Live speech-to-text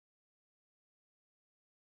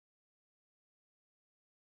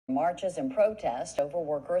Marches and protests over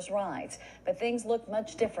workers' rights. But things look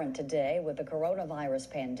much different today with the coronavirus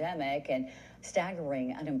pandemic and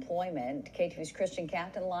staggering unemployment. KTV's Christian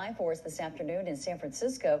Captain live for us this afternoon in San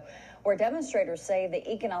Francisco, where demonstrators say the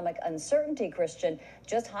economic uncertainty, Christian,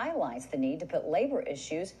 just highlights the need to put labor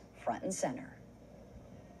issues front and center.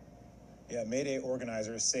 Yeah, May Day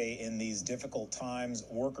organizers say in these difficult times,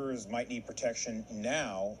 workers might need protection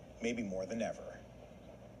now, maybe more than ever.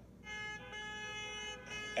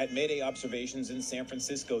 At May Day observations in San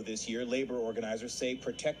Francisco this year, labor organizers say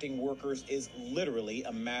protecting workers is literally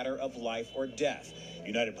a matter of life or death.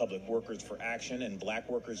 United Public Workers for Action and Black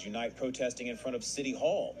Workers Unite protesting in front of City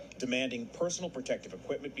Hall, demanding personal protective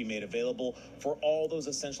equipment be made available for all those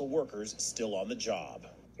essential workers still on the job.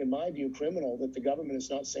 In my view, criminal that the government is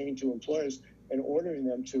not saying to employers and ordering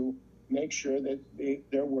them to make sure that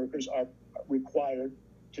their workers are required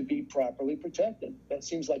to be properly protected. That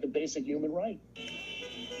seems like a basic human right.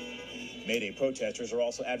 May Day protesters are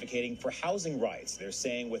also advocating for housing rights. They're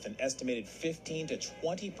saying with an estimated 15 to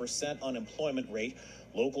 20% unemployment rate,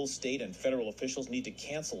 local, state, and federal officials need to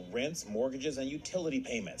cancel rents, mortgages, and utility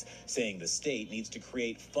payments, saying the state needs to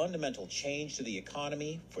create fundamental change to the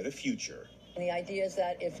economy for the future. The idea is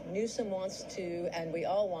that if Newsom wants to, and we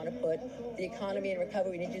all want to put the economy in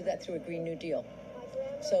recovery, we need to do that through a Green New Deal.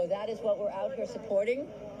 So that is what we're out here supporting.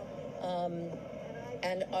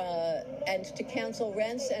 And to cancel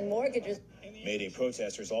rents and mortgages. May Day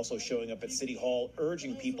protesters also showing up at City Hall,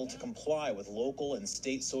 urging people to comply with local and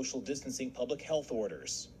state social distancing public health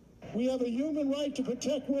orders. We have a human right to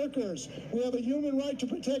protect workers. We have a human right to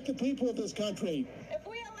protect the people of this country. If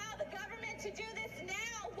we allow the government to do this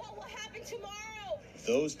now, what will happen tomorrow?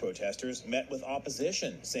 Those protesters met with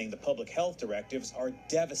opposition, saying the public health directives are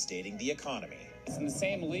devastating the economy. It's in the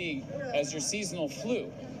same league as your seasonal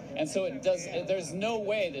flu. And so there's no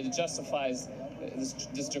way that it justifies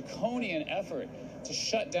this draconian effort to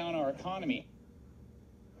shut down our economy.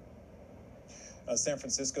 San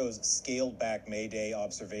Francisco's scaled back May Day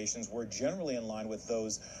observations were generally in line with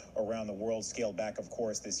those around the world, scaled back, of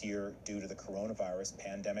course, this year due to the coronavirus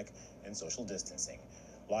pandemic and social distancing.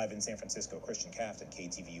 Live in San Francisco, Christian Captain,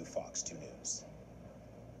 KTVU Fox 2 News.